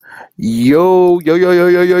Yo, yo, yo, yo,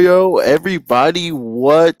 yo, yo, yo, everybody,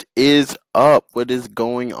 what is up? What is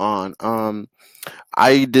going on?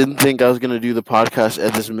 I didn't think I was gonna do the podcast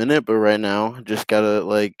at this minute, but right now, I just got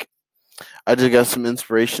some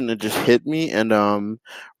inspiration that just hit me, and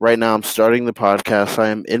right now I'm starting the podcast. I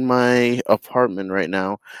am in my apartment right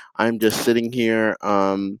now. I'm just sitting here.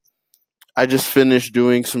 I just finished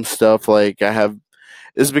doing some stuff.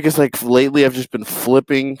 It's because like lately I've just been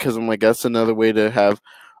flipping because I'm like that's another way to have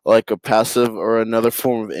like a passive or another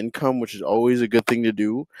form of income, which is always a good thing to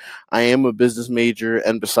do. I am a business major,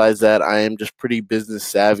 and besides that, I am just pretty business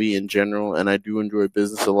savvy in general, and I do enjoy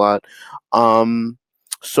business a lot. Um,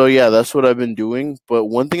 so yeah, that's what I've been doing. But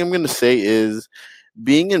one thing I'm gonna say is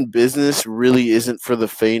being in business really isn't for the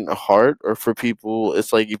faint of heart or for people.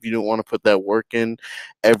 It's like if you don't want to put that work in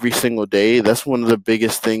every single day, that's one of the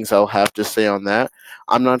biggest things I'll have to say on that.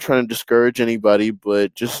 I'm not trying to discourage anybody,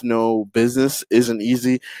 but just know business isn't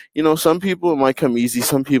easy. Some people it might come easy,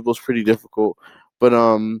 some people it's pretty difficult. But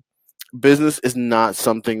business is not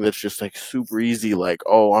something that's just like super easy, like,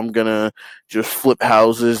 oh, I'm gonna just flip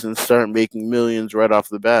houses and start making millions right off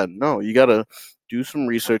the bat. No, you gotta do some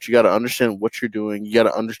research, you gotta understand what you're doing, you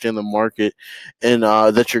gotta understand the market and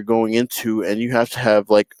that you're going into, and you have to have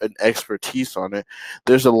like an expertise on it.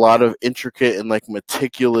 There's a lot of intricate and like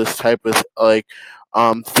meticulous type of like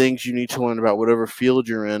things you need to learn about whatever field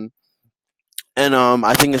you're in, and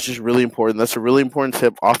I think it's just really important. That's a really important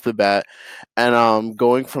tip off the bat. And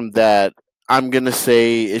going from that, I'm gonna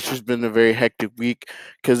say it's just been a very hectic week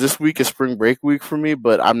because this week is spring break week for me.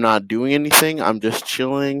 But I'm not doing anything. I'm just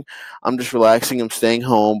chilling. I'm just relaxing. I'm staying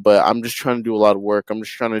home. But I'm just trying to do a lot of work. I'm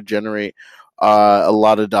just trying to generate a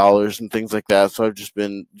lot of dollars and things like that. So I've just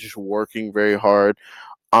been just working very hard.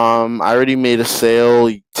 I already made a sale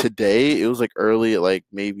today. It was like early at like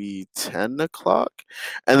maybe 10 o'clock.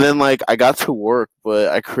 And then like I got to work,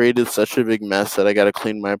 but I created such a big mess that I gotta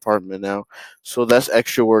clean my apartment now. So that's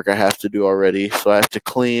extra work I have to do already. So I have to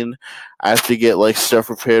clean, I have to get like stuff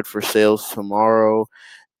prepared for sales tomorrow.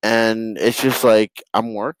 And it's just like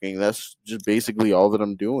I'm working. That's just basically all that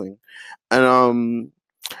I'm doing. And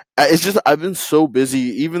it's just I've been so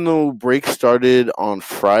busy. Even though break started on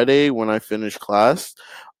Friday when I finished class,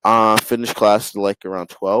 finished class like around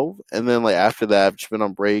 12, and then like after that I've just been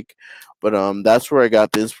on break. But that's where I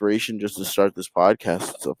got the inspiration just to start this podcast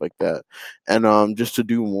and stuff like that, and just to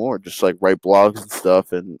do more, just like write blogs and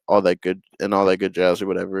stuff and all that good jazz or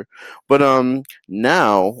whatever. But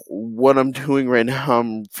now what I'm doing right now,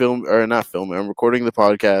 I'm film or not filming. I'm recording the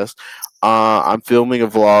podcast. I'm filming a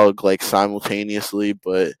vlog like simultaneously,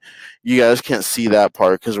 but you guys can't see that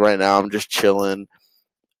part because right now I'm just chilling.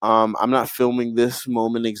 I'm not filming this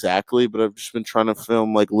moment exactly, but I've just been trying to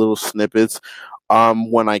film like little snippets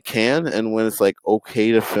when I can and when it's like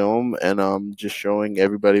okay to film, and just showing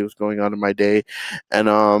everybody what's going on in my day.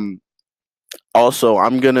 And also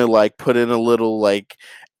I'm gonna like put in a little like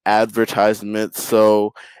advertisement.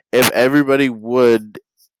 So if everybody would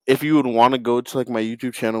if you would want to go to like my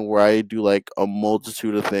YouTube channel where I do like a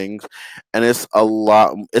multitude of things, and it's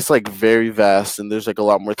like very vast, and there's like a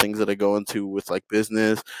lot more things that I go into with like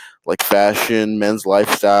business, like fashion, men's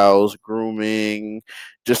lifestyles, grooming,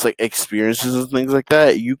 just like experiences and things like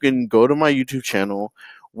that. You can go to my YouTube channel,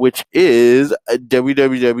 which is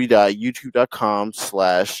www.youtube.com/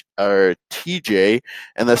 or TJ,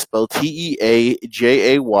 and that's spelled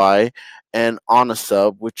TEAJAY, and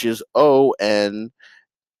Onasub, which is ON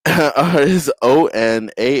is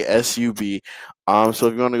ONASUB. So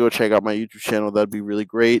if you want to go check out my YouTube channel, that'd be really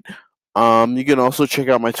great. You can also check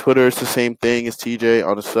out my Twitter. It's the same thing as TJ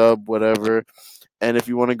on a sub, whatever. And if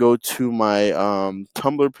you want to go to my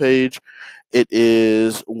Tumblr page, it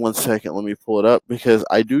is 1 second. Let me pull it up because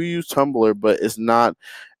I do use Tumblr, but it's not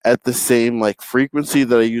at the same like frequency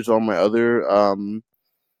that I use all my other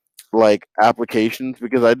like applications,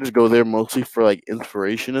 because I just go there mostly for like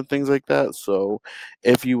inspiration and things like that. So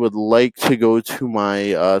if you would like to go to my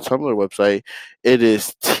Tumblr website, it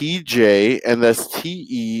is TJ, and that's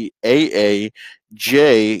TEAAJAYY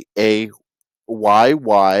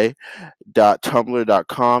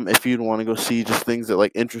tumblr.com. If you'd want to go see just things that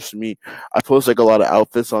like interest me, I post like a lot of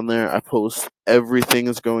outfits on there. I post everything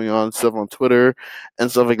that's going on, stuff on Twitter and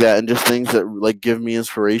stuff like that, and just things that like give me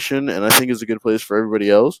inspiration, and I think it's a good place for everybody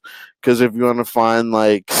else. Because if you want to find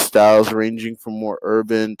like styles ranging from more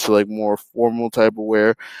urban to like more formal type of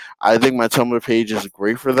wear, I think my Tumblr page is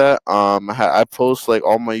great for that. I post like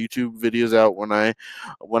all my YouTube videos out when I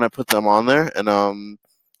put them on there, and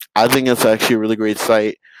I think it's actually a really great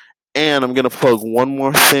site. And I'm gonna plug one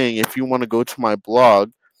more thing. If you want to go to my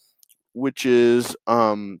blog, which is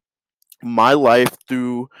my life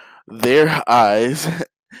through their eyes,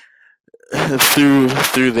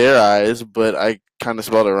 through their eyes, but I kind of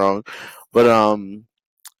spelled it wrong. But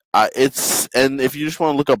it's and if you just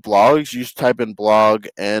want to look up blogs, you just type in blog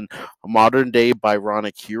and modern day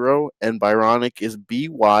Byronic hero, and Byronic is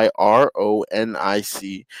Byronic.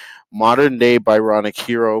 Modern day Byronic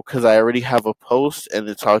hero, because I already have a post and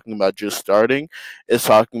it's talking about just starting. It's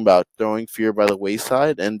talking about throwing fear by the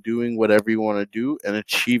wayside and doing whatever you want to do and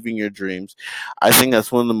achieving your dreams. I think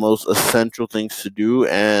that's one of the most essential things to do,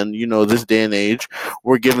 and this day and age,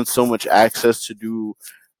 we're given so much access to do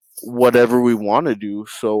whatever we want to do.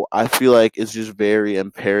 So I feel like it's just very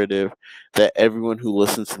imperative that everyone who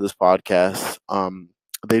listens to this podcast,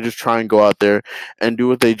 they just try and go out there and do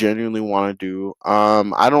what they genuinely want to do.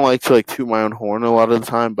 I don't like to like toot my own horn a lot of the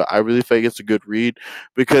time, but I really think it's a good read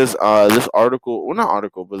because this article, well, not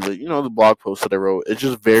article, but the blog post that I wrote, it's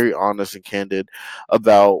just very honest and candid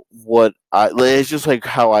about what it's just like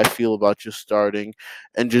how I feel about just starting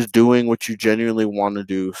and just doing what you genuinely want to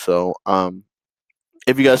do. So,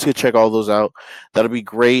 if you guys could check all those out, that'd be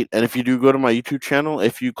great. And if you do go to my YouTube channel,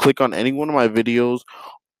 if you click on any one of my videos,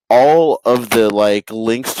 all of the like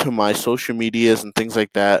links to my social medias and things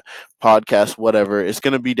like that, podcasts, whatever, it's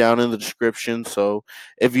gonna be down in the description. So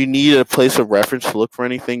if you need a place of reference to look for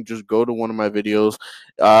anything, just go to one of my videos,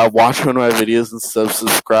 watch one of my videos and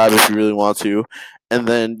subscribe if you really want to, and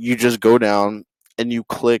then you just go down and you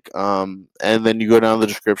click and then you go down the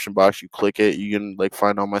description box, you click it, you can like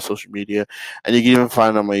find all my social media, and you can even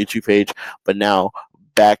find on my YouTube page. But now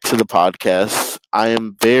back to the podcast. I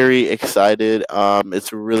am very excited.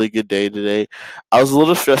 It's a really good day today. I was a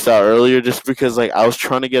little stressed out earlier just because like I was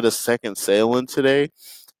trying to get a second sale in today,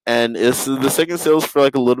 and it's the second sale's for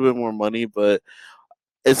like a little bit more money, but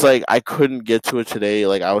it's like I couldn't get to it today.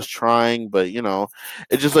 Like I was trying, but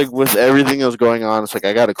it's just like with everything that was going on, it's like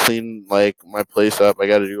I got to clean like my place up. I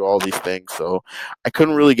got to do all these things, so I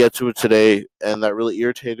couldn't really get to it today, and that really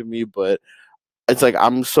irritated me. But it's like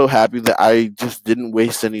I'm so happy that I just didn't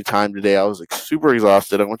waste any time today. I was like super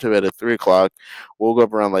exhausted. I went to bed at 3 o'clock, woke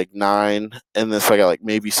up around like 9, and then so I got like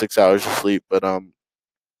maybe 6 hours of sleep. But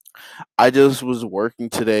I just was working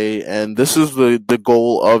today, and this is the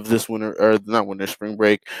goal of this winter, or not winter, spring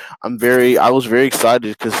break. I was very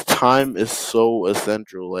excited because time is so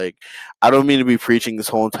essential. Like I don't mean to be preaching this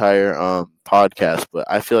whole entire podcast, but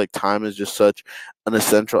I feel like time is just such an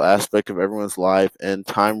essential aspect of everyone's life, and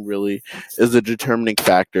time really is a determining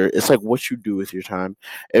factor. It's like what you do with your time.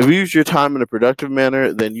 If you use your time in a productive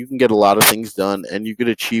manner, then you can get a lot of things done, and you can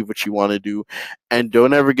achieve what you want to do. And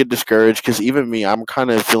don't ever get discouraged, because even me, I'm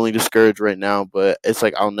kind of feeling discouraged right now, but it's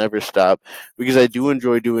like I'll never stop because I do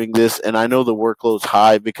enjoy doing this, and I know the workload's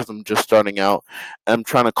high because I'm just starting out and I'm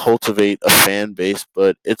trying to cultivate a fan base.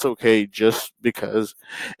 But it's okay just because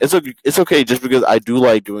it's okay just because I do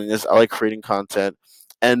like doing this. I like creating content.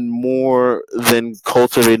 And more than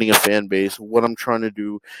cultivating a fan base, what I'm trying to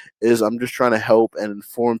do is I'm just trying to help and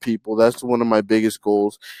inform people. That's one of my biggest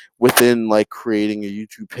goals within like creating a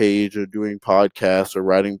YouTube page or doing podcasts or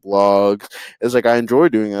writing blogs. It's like I enjoy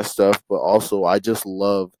doing that stuff, but also I just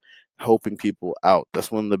love helping people out.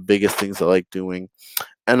 That's one of the biggest things I like doing.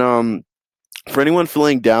 And for anyone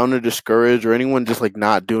feeling down or discouraged, or anyone just like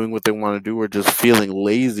not doing what they want to do, or just feeling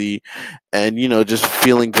lazy and just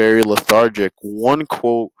feeling very lethargic, one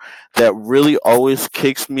quote that really always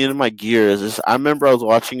kicks me into my gears is, I remember I was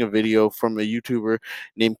watching a video from a YouTuber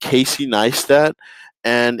named Casey Neistat.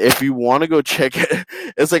 And if you want to go check it,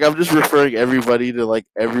 it's like I'm just referring everybody to like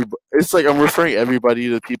every. It's like I'm referring everybody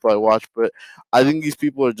to the people I watch, but I think these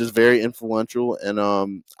people are just very influential, and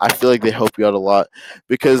I feel like they help you out a lot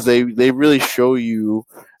because they really show you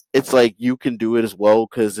it's like you can do it as well,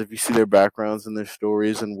 because if you see their backgrounds and their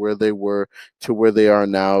stories and where they were to where they are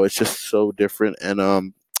now, it's just so different. And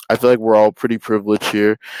I feel like we're all pretty privileged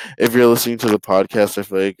here. If you're listening to the podcast, I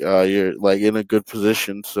feel like you're like in a good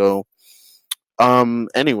position. So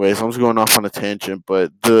anyways, I'm just going off on a tangent,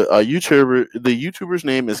 but the YouTuber's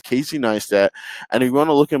name is Casey Neistat, and if you want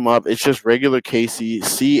to look him up, it's just regular Casey,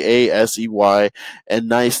 Casey, and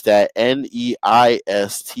Neistat,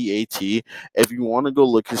 Neistat. If you want to go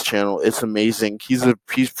look his channel, it's amazing. He's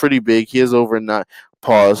pretty big. He has over nine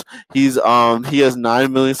pause. He has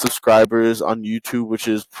 9 million subscribers on YouTube, which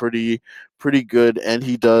is pretty good, and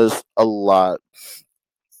he does a lot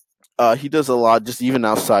just even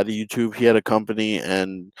outside of YouTube. He had a company,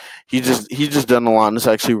 and he's just done a lot, and it's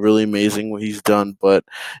actually really amazing what he's done. But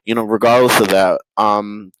regardless of that,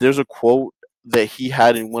 there's a quote that he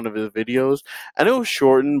had in one of his videos, and it was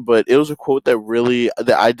shortened, but it was a quote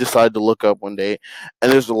that I decided to look up one day,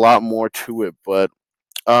 and there's a lot more to it. But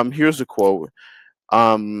here's a quote.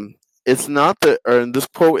 Um, it's not the or this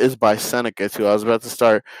quote is by Seneca too. I was about to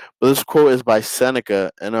start, but this quote is by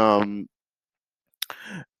Seneca, and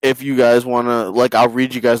if you guys want to, like, I'll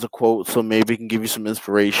read you guys the quote so maybe it can give you some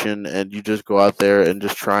inspiration, and you just go out there and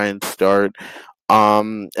just try and start,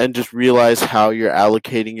 and just realize how you're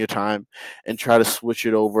allocating your time and try to switch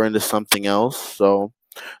it over into something else. So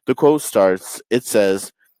the quote starts. It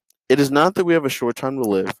says, "It is not that we have a short time to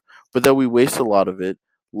live, but that we waste a lot of it.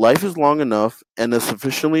 Life is long enough, and a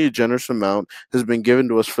sufficiently generous amount has been given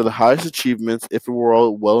to us for the highest achievements if it were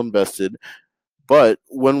all well invested. But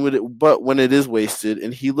when it is wasted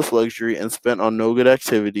in heedless luxury and spent on no good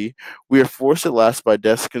activity, we are forced at last by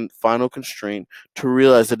death's final constraint to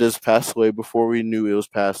realize that it has passed away before we knew it was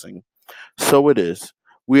passing. So it is.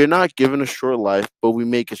 We are not given a short life, but we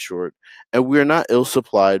make it short, and we are not ill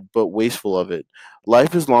supplied, but wasteful of it.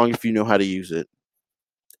 Life is long if you know how to use it."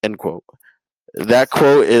 End quote. That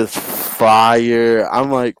quote is fire. I'm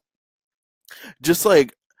like, just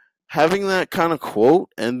like having that kind of quote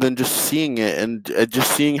and then just seeing it and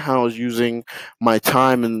just seeing how I was using my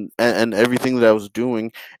time and everything that I was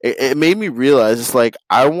doing, it made me realize it's like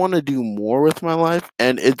I want to do more with my life,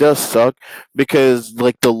 and it does suck because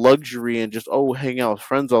like the luxury and just hanging out with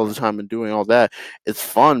friends all the time and doing all that, it's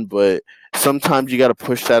fun, but sometimes you got to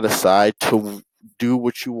push that aside to do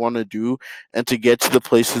what you want to do and to get to the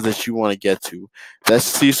places that you want to get to. That's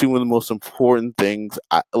seriously one of the most important things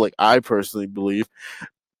I personally believe,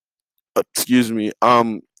 excuse me,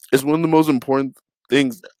 is one of the most important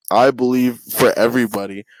things I believe for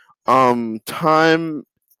everybody. Time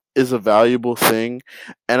is a valuable thing,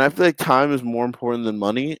 and I feel like time is more important than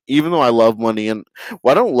money. Even though I love money, and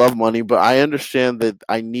well, I don't love money, but I understand that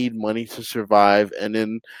I need money to survive, and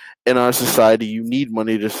in our society, you need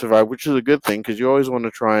money to survive, which is a good thing because you always want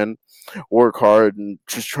to try and work hard and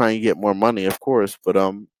just try and get more money, of course. But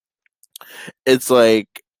it's like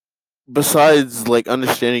besides like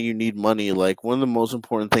understanding you need money, like one of the most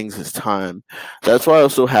important things is time. That's why I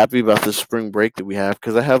was so happy about the spring break that we have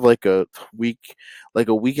because I have week like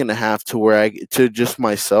a week and a half to where I to just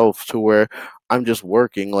myself to where I'm just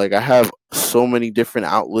working. Like I have so many different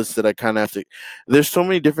outlets that I kind of have to there's so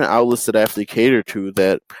many different outlets that I have to cater to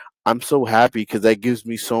that I'm so happy because that gives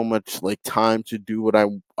me so much like time to do what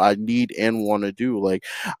I need and want to do. Like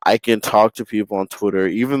I can talk to people on Twitter,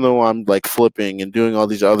 even though I'm like flipping and doing all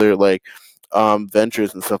these other like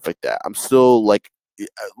ventures and stuff like that. I'm still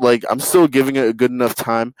I'm still giving it a good enough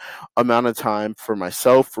time amount of time for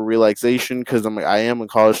myself for relaxation because I am a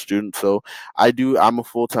college student, so I'm a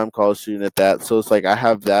full time college student at that. So it's like I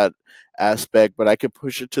have that aspect, but I could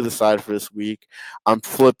push it to the side for this week. I'm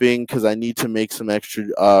flipping because I need to make some extra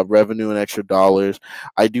revenue and extra dollars.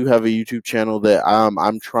 I do have a YouTube channel that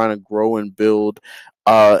I'm trying to grow and build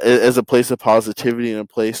as a place of positivity and a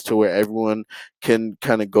place to where everyone can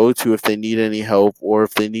kind of go to if they need any help or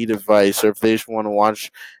if they need advice or if they just want to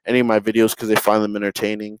watch any of my videos because they find them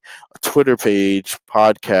entertaining. A Twitter page,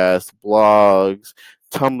 podcast, blogs,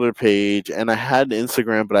 Tumblr page, and I had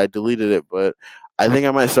Instagram, but I deleted it. But I think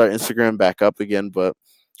I might start Instagram back up again. But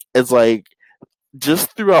it's like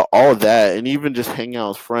just throughout all that and even just hanging out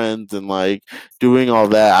with friends and like doing all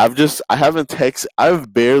that, I've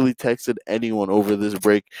barely texted anyone over this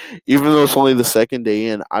break. Even though it's only the second day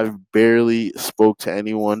in, I've barely spoke to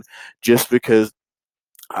anyone just because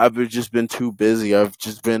just been too busy.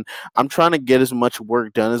 I'm trying to get as much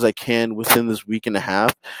work done as I can within this week and a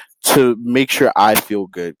half to make sure I feel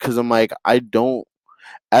good because I'm like I don't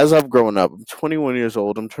as I've grown up, I'm 21 years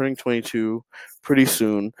old. I'm turning 22 pretty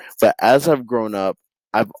soon. But as I've grown up,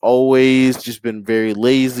 I've always just been very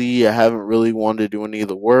lazy. I haven't really wanted to do any of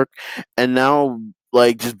the work. And now,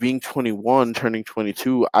 like, just being 21, turning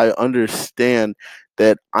 22, I understand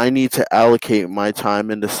that I need to allocate my time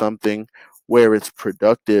into something where it's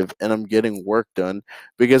productive and I'm getting work done.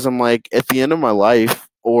 Because I'm like, at the end of my life,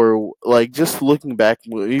 or like just looking back,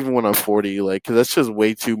 even when I'm 40, like, because that's just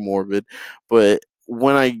way too morbid. But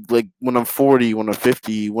when I'm 40, when I'm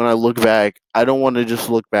 50, when I look back, I don't want to just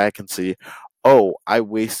look back and see, oh, I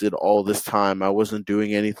wasted all this time. I wasn't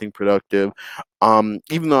doing anything productive.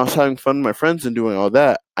 Even though I was having fun with my friends and doing all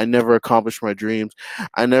that, I never accomplished my dreams.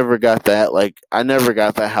 I never got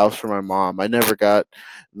that house for my mom. I never got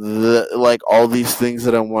all these things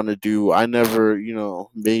that I want to do. I never,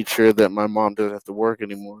 made sure that my mom doesn't have to work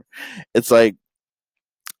anymore. It's like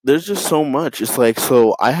there's just so much. It's like,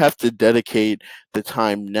 so I have to dedicate the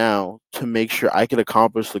time now to make sure I can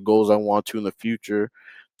accomplish the goals I want to in the future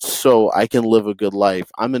so I can live a good life.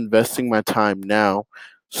 I'm investing my time now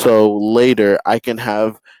so later I can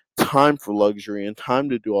have time for luxury and time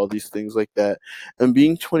to do all these things like that. And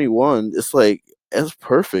being 21, it's like it's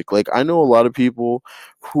perfect. Like I know a lot of people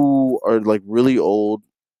who are like really old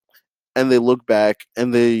and they look back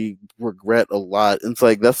and they regret a lot. And it's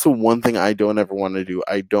like that's the one thing I don't ever want to do.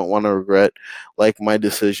 I don't want to regret like my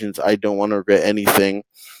decisions. I don't want to regret anything.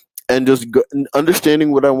 And just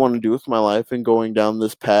understanding what I want to do with my life and going down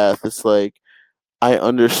this path. It's like I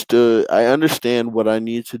understand what I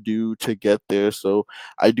need to do to get there. So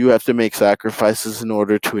I do have to make sacrifices in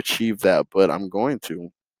order to achieve that, but I'm going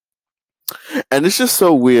to. And it's just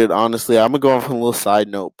so weird, honestly. I'm gonna go off on a little side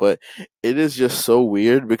note, but it is just so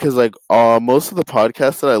weird because like most of the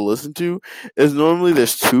podcasts that I listen to is normally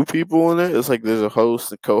there's two people in it. It's like there's a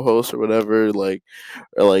host, a co-host, or whatever, like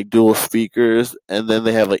or like dual speakers, and then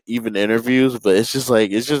they have like even interviews. But it's just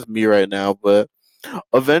like it's just me right now. But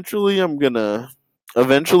eventually I'm gonna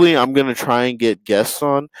try and get guests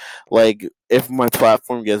on, like if my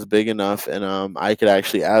platform gets big enough and I could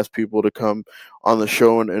actually ask people to come on the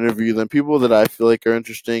show and interview them, people that I feel like are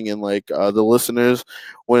interesting, and like the listeners,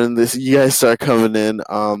 when this you guys start coming in,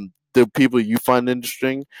 the people you find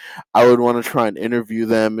interesting, I would want to try and interview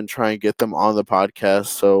them and try and get them on the podcast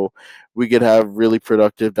so we could have really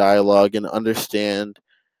productive dialogue and understand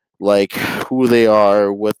like who they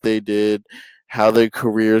are, what they did, how their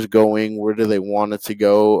career is going, where do they want it to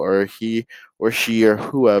go, or he or she or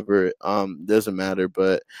whoever. Doesn't matter.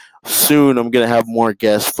 But soon I'm gonna have more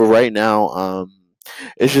guests. For right now,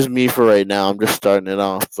 it's just me for right now. I'm just starting it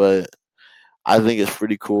off, but I think it's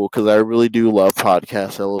pretty cool because I really do love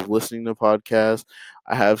podcasts. I love listening to podcasts.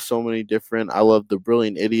 I have so many different. I love the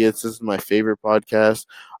Brilliant Idiots. This is my favorite podcast.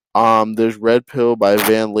 There's Red Pill by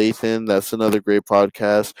Van Lathan. That's another great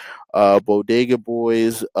podcast. Bodega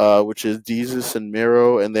Boys, which is Jesus and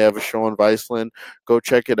Miro, and they have a show on Viceland. Go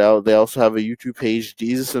check it out. They also have a YouTube page,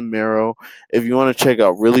 Jesus and Miro. If you want to check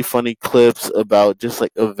out really funny clips about just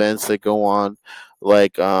like events that go on,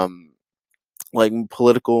 like like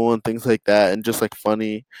political and things like that, and just like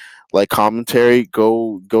funny like commentary,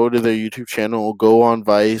 go to their YouTube channel, go on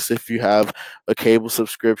Vice if you have a cable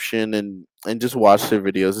subscription, and just watch their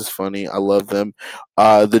videos. It's funny. I love them.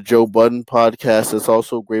 The Joe Budden podcast is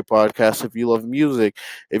also a great podcast if you love music,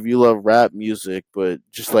 if you love rap music, but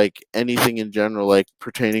just like anything in general like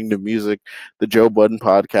pertaining to music. The Joe Budden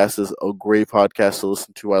podcast is a great podcast to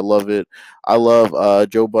listen to. I love it. I love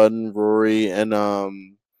Joe Budden, Rory, and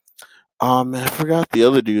man, I forgot the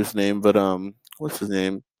other dude's name, but what's his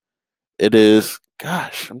name? It is.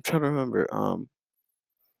 Gosh, I'm trying to remember.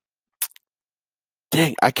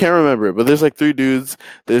 Dang, I can't remember it. But there's like three dudes.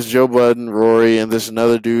 There's Joe Budden, Rory, and there's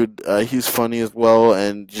another dude. He's funny as well,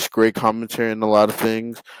 and just great commentary on a lot of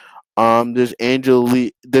things. There's Angela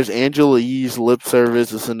Lee. There's Angela Yee's Lip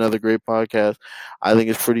Service. It's another great podcast. I think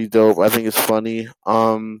it's pretty dope. I think it's funny.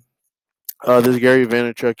 There's Gary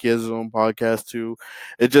Vaynerchuk. He has his own podcast too.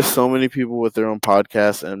 It's just so many people with their own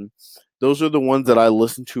podcasts, and those are the ones that I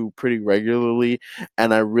listen to pretty regularly,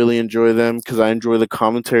 and I really enjoy them because I enjoy the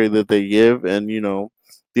commentary that they give, and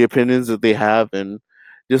the opinions that they have, and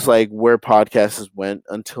just like where podcasts went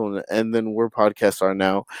until, and then where podcasts are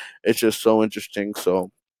now. It's just so interesting.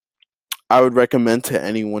 So I would recommend to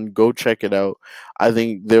anyone go check it out. I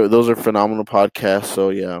think those are phenomenal podcasts.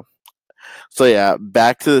 So yeah,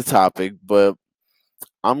 back to the topic, but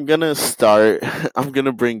I'm gonna start. I'm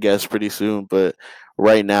gonna bring guests pretty soon, but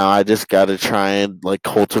right now I just gotta try and like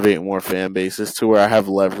cultivate more fan bases to where I have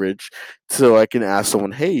leverage, so I can ask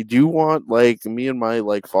someone, "Hey, do you want like me and my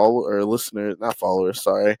like follow or listeners, not followers,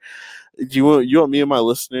 sorry. Do you want me and my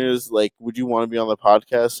listeners like? Would you want to be on the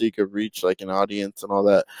podcast so you could reach like an audience and all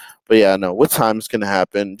that?" But yeah, no. What time is gonna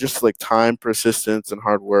happen? Just like time, persistence, and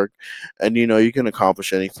hard work, and you can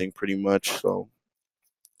accomplish anything pretty much. So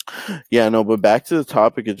yeah, no, but back to the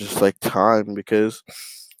topic is just like time because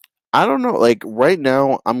I don't know. Like right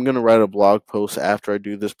now, I'm gonna write a blog post after I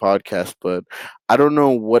do this podcast, but I don't know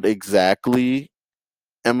what exactly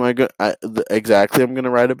exactly I'm gonna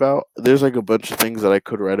write about. There's like a bunch of things that I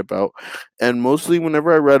could write about, and mostly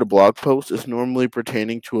whenever I write a blog post, it's normally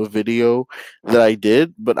pertaining to a video that I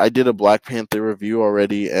did. But I did a Black Panther review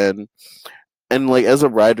already, and like as a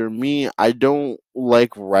writer, me, I don't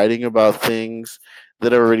like writing about things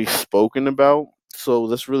that are already spoken about. So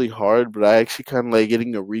that's really hard, but I actually kind of like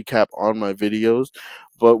getting a recap on my videos.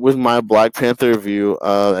 But with my Black Panther review,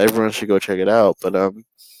 everyone should go check it out. But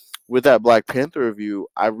with that Black Panther review,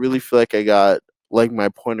 I really feel like I got like my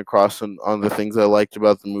point across on the things I liked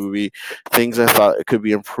about the movie, things I thought it could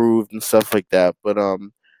be improved and stuff like that. But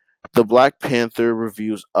the Black Panther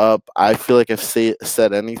reviews up. I feel like if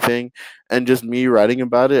said anything, and just me writing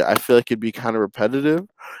about it, I feel like it'd be kind of repetitive.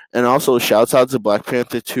 And also, shouts out to Black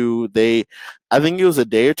Panther 2. I think it was a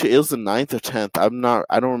day or two. It was the 9th or 10th.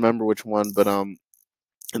 I don't remember which one, but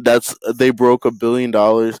They broke $1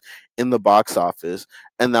 billion in the box office,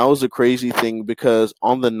 and that was a crazy thing because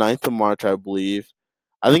on the 9th of March, I believe,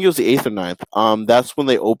 I think it was the 8th or ninth. That's when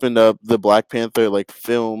they opened up the Black Panther like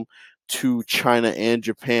film to China and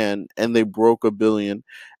Japan, and they broke 1 billion.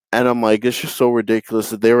 And I'm like, it's just so ridiculous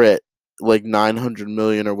that they were at like 900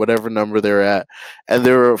 million or whatever number they're at, and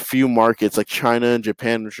there are a few markets like China and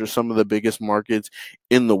Japan, which are some of the biggest markets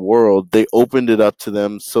in the world. They opened it up to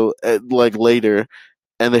them, so like later,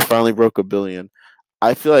 and they finally broke 1 billion.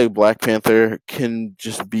 I feel like Black Panther can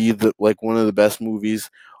just be the like one of the best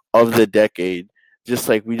movies of the decade. Just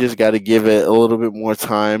like we just got to give it a little bit more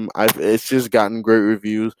time. I've It's just gotten great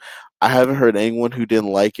reviews. I haven't heard anyone who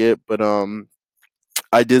didn't like it, but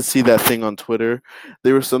I did see that thing on Twitter.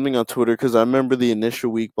 There was something on Twitter because I remember the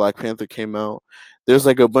initial week Black Panther came out. There's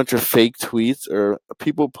like a bunch of fake tweets or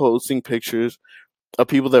people posting pictures of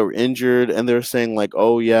people that were injured, and they were saying like,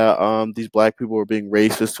 "Oh yeah, these black people were being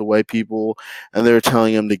racist to white people, and they were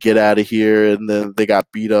telling them to get out of here," and then they got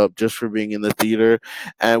beat up just for being in the theater,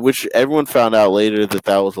 and which everyone found out later that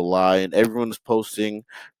that was a lie, and everyone was posting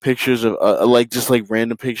pictures of like just like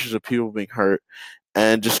random pictures of people being hurt,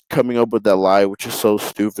 and just coming up with that lie, which is so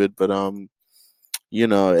stupid, but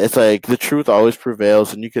it's like the truth always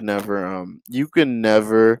prevails, and you can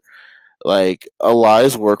never like a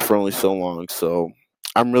lies work for only so long. So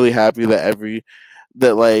I'm really happy that all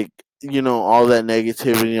that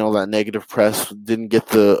negativity, all that negative press didn't get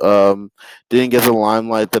the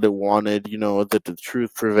limelight that it wanted. That the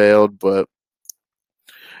truth prevailed. But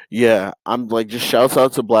yeah, I'm like just shouts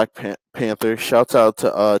out to Panther, shouts out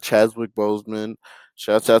to Chadwick Boseman,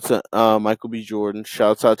 shouts out to Michael B. Jordan,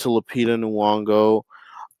 shouts out to Lupita Nyong'o.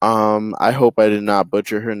 I hope I did not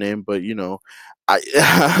butcher her name, but I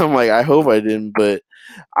I'm like I hope I didn't, but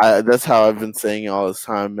that's how I've been saying it all this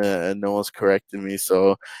time, and no one's correcting me.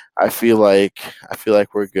 So I feel like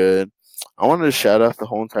we're good. I wanted to shout out the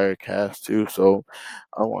whole entire cast too. So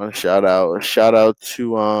I want to shout out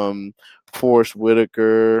to Forrest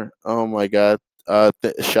Whitaker. Oh my god.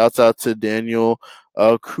 Shouts out to Daniel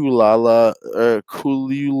Kululia.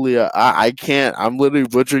 I can't. I'm literally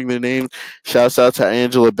butchering the name. Shouts out to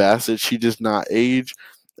Angela Bassett. She does not age,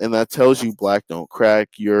 and that tells you black don't crack.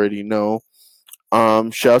 You already know.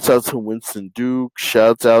 Shouts out to Winston Duke.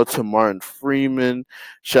 Shouts out to Martin Freeman.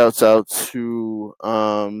 Shouts out to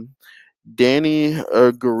Danny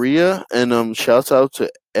Gurria, and shouts out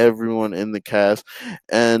to everyone in the cast.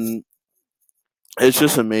 And it's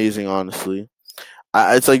just amazing, honestly.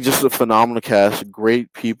 It's like just a phenomenal cast,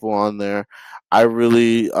 great people on there. I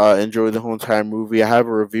really enjoyed the whole entire movie. I have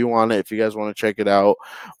a review on it if you guys want to check it out.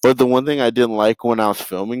 But the one thing I didn't like when I was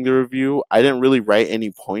filming the review, I didn't really write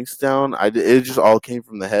any points down. It just all came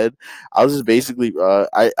from the head. I was just basically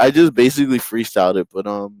I just basically freestyled it. But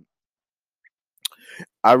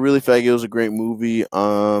I really feel like it was a great movie.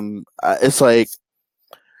 It's like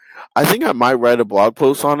I think I might write a blog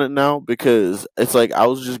post on it now because it's like I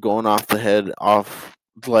was just going off the head off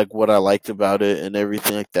like what I liked about it and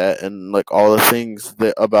everything like that, and like all the things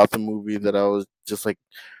that about the movie that I was just like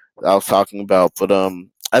I was talking about. But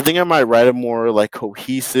I think I might write a more like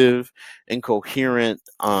cohesive and coherent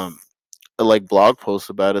like blog posts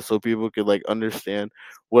about it so people could like understand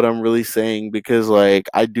what I'm really saying, because like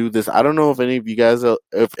I do this. I don't know if any of you guys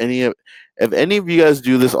if any of you guys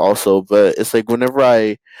do this also, but it's like whenever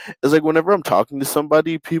I'm talking to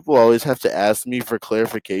somebody, people always have to ask me for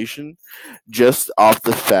clarification just off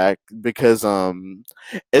the fact because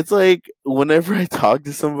it's like whenever I talk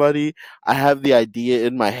to somebody, I have the idea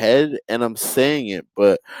in my head and I'm saying it,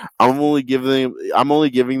 but I'm only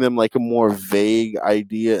giving them like a more vague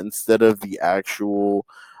idea instead of the actual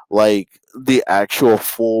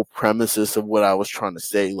full premises of what I was trying to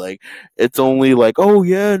say. Like it's only like, oh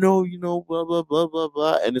yeah, no, blah blah blah blah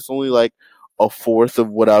blah, and it's only like a fourth of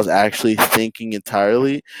what I was actually thinking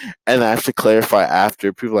entirely, and I have to clarify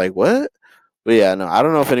after. People are like, what? But yeah, no, I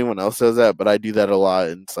don't know if anyone else does that, but I do that a lot,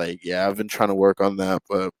 and it's like, yeah, I've been trying to work on that,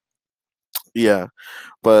 but yeah,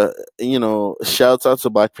 but shouts out to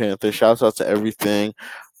Black Panther, shouts out to everything.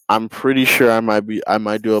 I'm pretty sure I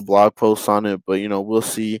might do a blog post on it, but we'll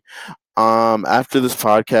see. After this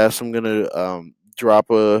podcast, I'm gonna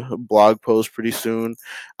drop a blog post pretty soon.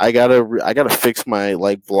 I gotta fix my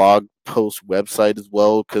like blog post website as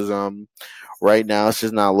well because right now it's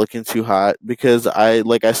just not looking too hot because I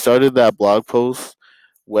started that blog post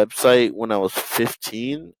website when I was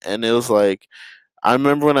 15, and it was like I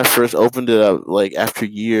remember when I first opened it up like after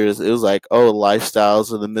years, it was like, oh,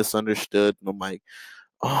 lifestyles of the misunderstood, and I'm like,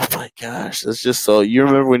 oh my gosh, that's just so. You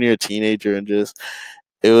remember when you're a teenager and just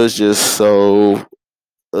it was just so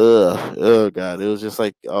oh god, it was just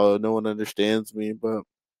like, oh, no one understands me, but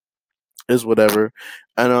is whatever.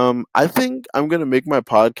 And I think I'm gonna make my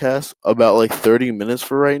podcast about like 30 minutes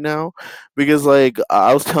for right now, because like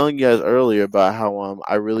I was telling you guys earlier about how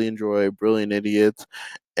I really enjoy Brilliant Idiots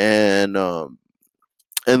and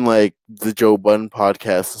like the Joe Budden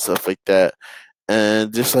podcast and stuff like that,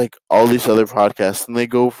 and just like all these other podcasts, and they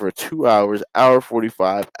go for 2 hours, hour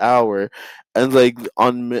 45, hour, and like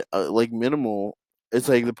like minimal. It's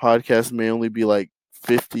like the podcast may only be like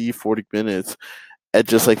 50, 40 minutes at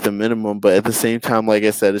just like the minimum, but at the same time, like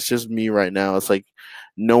I said, it's just me right now. It's like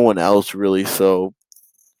no one else really. So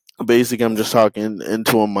basically, I'm just talking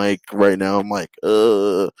into a mic right now. I'm like,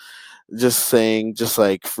 just saying, just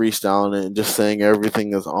like freestyling it and just saying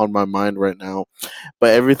everything that's on my mind right now.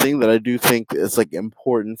 But everything that I do think is like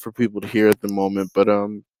important for people to hear at the moment. But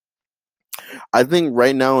I think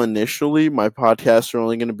right now, initially, my podcasts are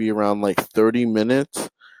only going to be around like 30 minutes.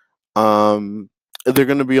 Um, they're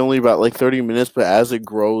going to be only about like 30 minutes, but as it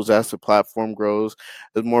grows, as the platform grows,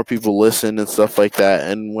 as more people listen and stuff like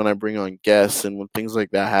that, and when I bring on guests and when things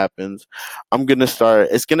like that happens,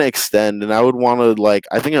 it's going to extend. And I would want to, like,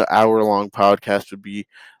 I think an hour long podcast would be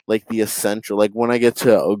like the essential, like when I get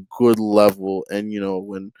to a good level and,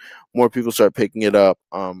 when more people start picking it up.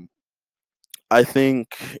 I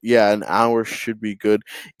think, yeah, an hour should be good,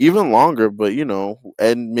 even longer. But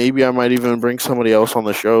and maybe I might even bring somebody else on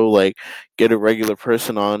the show, like get a regular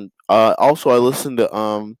person on. Also, I listen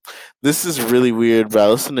to this is really weird, but I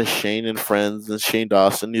listen to Shane and Friends and Shane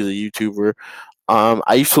Dawson. He's a YouTuber.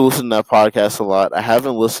 I used to listen to that podcast a lot. I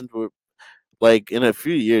haven't listened to it like in a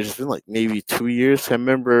few years. It's been like maybe 2 years. I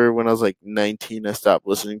remember when I was like 19, I stopped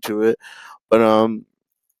listening to it, but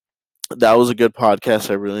that was a good podcast.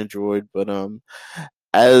 I really enjoyed, but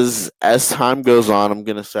as time goes on, I'm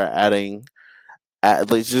gonna start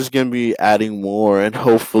like just gonna be adding more, and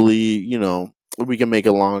hopefully, we can make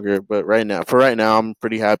it longer. But right now, I'm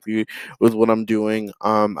pretty happy with what I'm doing.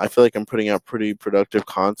 I feel like I'm putting out pretty productive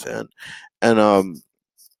content, and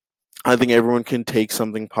I think everyone can take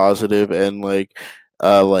something positive and like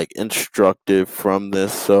instructive from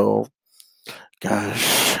this. So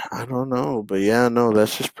gosh, I don't know, but yeah, no,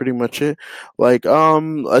 that's just pretty much it. Like,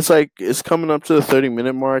 it's coming up to the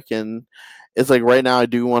 30-minute mark, and it's like right now I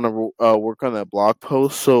do want to work on that blog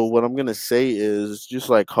post. So what I'm gonna say is just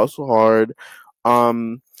like hustle hard.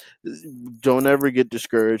 Um, don't ever get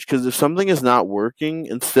discouraged, because if something is not working,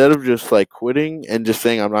 instead of just like quitting and just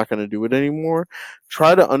saying I'm not gonna do it anymore,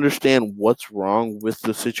 try to understand what's wrong with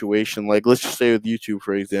the situation. Like, let's just say with YouTube,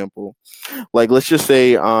 for example, like let's just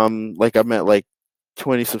say like I'm at like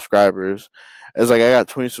 20 subscribers. As like I got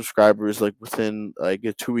 20 subscribers like within like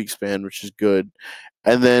a 2 week span, which is good.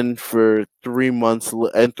 And then for 3 months,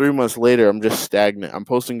 and 3 months later, I'm just stagnant. I'm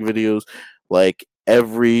posting videos like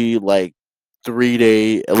every like 3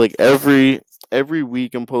 day, like every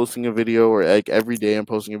week I'm posting a video, or like every day I'm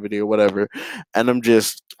posting a video, whatever. And I'm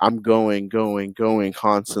going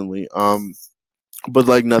constantly. But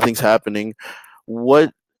like nothing's happening.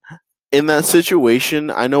 What In that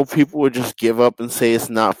situation, I know people would just give up and say it's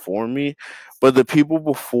not for me. But the people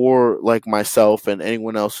before, like myself and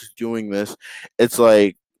anyone else who's doing this, it's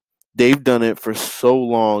like they've done it for so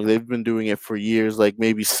long. They've been doing it for years, like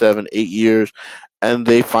maybe 7, 8 years, and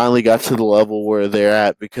they finally got to the level where they're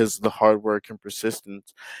at because of the hard work and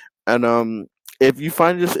persistence. And if you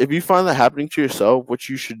find that happening to yourself, what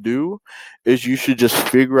you should do is you should just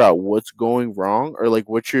figure out what's going wrong, or like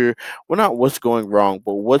well, not what's going wrong,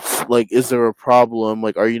 but what's like, is there a problem?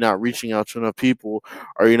 Like, are you not reaching out to enough people?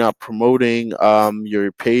 Are you not promoting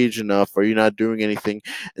your page enough? Are you not doing anything?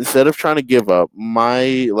 Instead of trying to give up,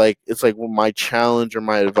 my challenge or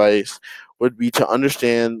my advice would be to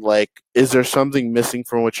understand, like, is there something missing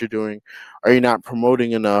from what you're doing? Are you not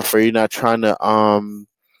promoting enough? Are you not trying to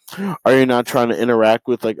interact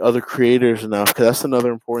with like other creators enough? Because that's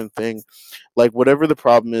another important thing. Like, whatever the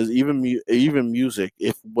problem is, even music,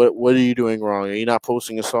 if what are you doing wrong? Are you not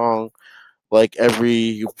posting a song like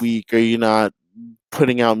every week? Are you not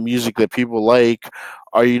putting out music that people like?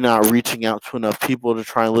 Are you not reaching out to enough people to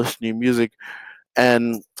try and listen to your music?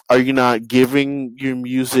 And are you not giving your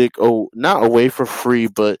music, not away for free,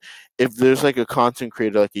 but if there's like a content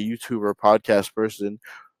creator, like a YouTuber, podcast person,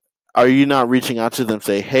 are you not reaching out to them,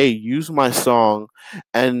 say, hey, use my song,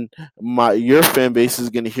 and my your fan base is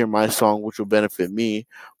going to hear my song, which will benefit me,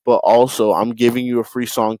 but also I'm giving you a free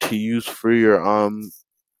song to use for your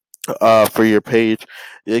page.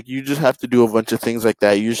 Like, you just have to do a bunch of things like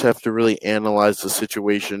that. You just have to really analyze the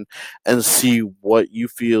situation and see what you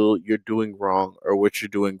feel you're doing wrong or what you're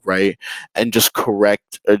doing right, and just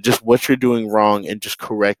correct, or just what you're doing wrong and just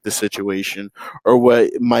correct the situation, or what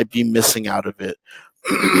might be missing out of it.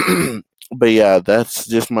 But yeah, that's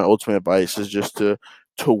just my ultimate advice is just to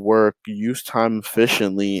work, use time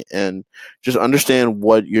efficiently, and just understand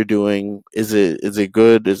what you're doing. Is it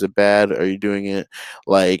good? Is it bad? Are you doing it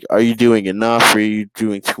like are you doing enough? Are you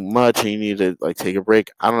doing too much and you need to like take a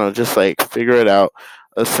break? I don't know, just like figure it out,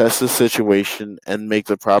 assess the situation and make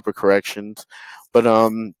the proper corrections. But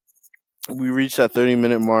we reached that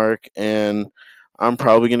 30-minute mark, and I'm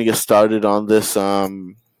probably gonna get started on this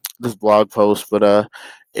blog post. But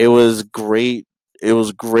it was great. It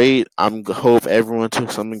was great. Hope everyone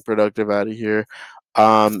took something productive out of here.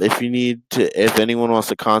 If anyone wants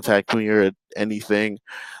to contact me or anything,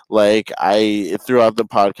 like I throughout the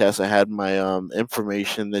podcast, I had my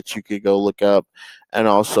information that you could go look up, and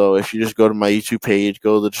also if you just go to my YouTube page,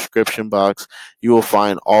 go to the description box, you will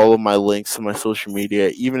find all of my links to my social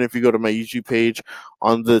media. Even if you go to my YouTube page,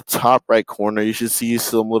 on the top right corner, you should see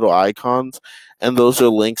some little icons, and those are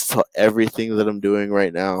links to everything that I'm doing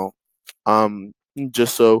right now.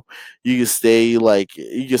 Just so you can stay in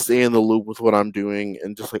the loop with what I'm doing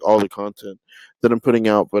and just like all the content that I'm putting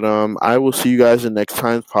out. But I will see you guys in next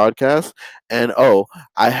time's podcast. And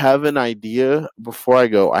I have an idea before I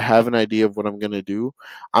go. I have an idea of what I'm gonna do.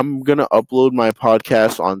 I'm gonna upload my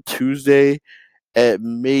podcast on Tuesday at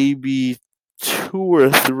maybe 2 or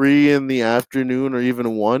 3 in the afternoon, or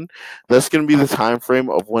even 1. That's gonna be the time frame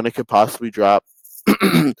of when it could possibly drop.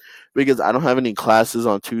 Because I don't have any classes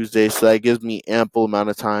on Tuesday, so that gives me ample amount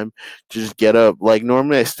of time to just get up. Like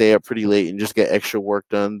normally, I stay up pretty late and just get extra work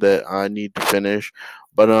done that I need to finish.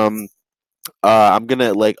 But I'm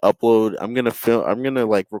gonna like upload. I'm gonna film. I'm gonna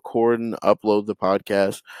like record and upload the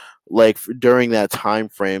podcast like during that time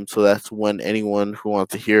frame. So that's when anyone who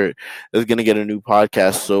wants to hear it is gonna get a new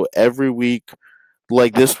podcast. So every week,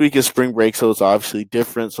 like this week is spring break, so it's obviously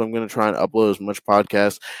different. So I'm gonna try and upload as much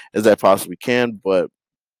podcast as I possibly can. But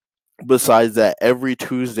besides that, every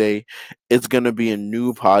Tuesday it's gonna be a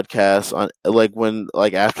new podcast on like when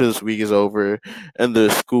like after this week is over and the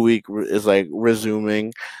school week is like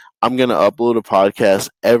resuming. I'm gonna upload a podcast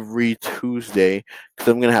every Tuesday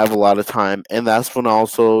because I'm gonna have a lot of time, and that's when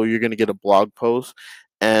also you're gonna get a blog post.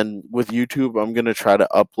 And with YouTube, I'm gonna try to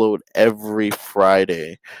upload every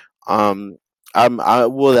Friday. Um,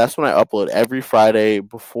 well, that's when I upload every Friday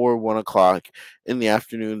before 1 o'clock in the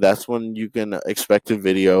afternoon. That's when you can expect a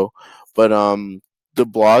video. But the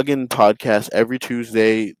blog and podcast every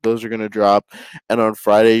Tuesday, those are gonna drop, and on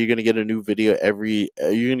Friday you're gonna get a new video every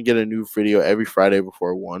Friday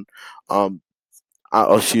before 1. Um,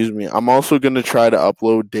 excuse me. I'm also gonna try to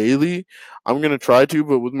upload daily. I'm gonna try to,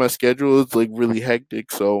 but with my schedule, it's like really hectic,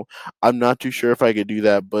 so I'm not too sure if I could do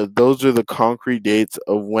that. But those are the concrete dates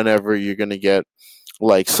of whenever you're gonna get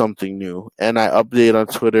like something new. And I update on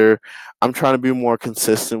Twitter. I'm trying to be more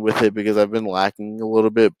consistent with it because I've been lacking a little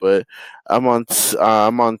bit. But I'm on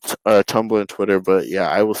Tumblr and Twitter. But yeah,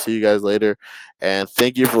 I will see you guys later, and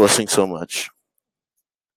thank you for listening so much.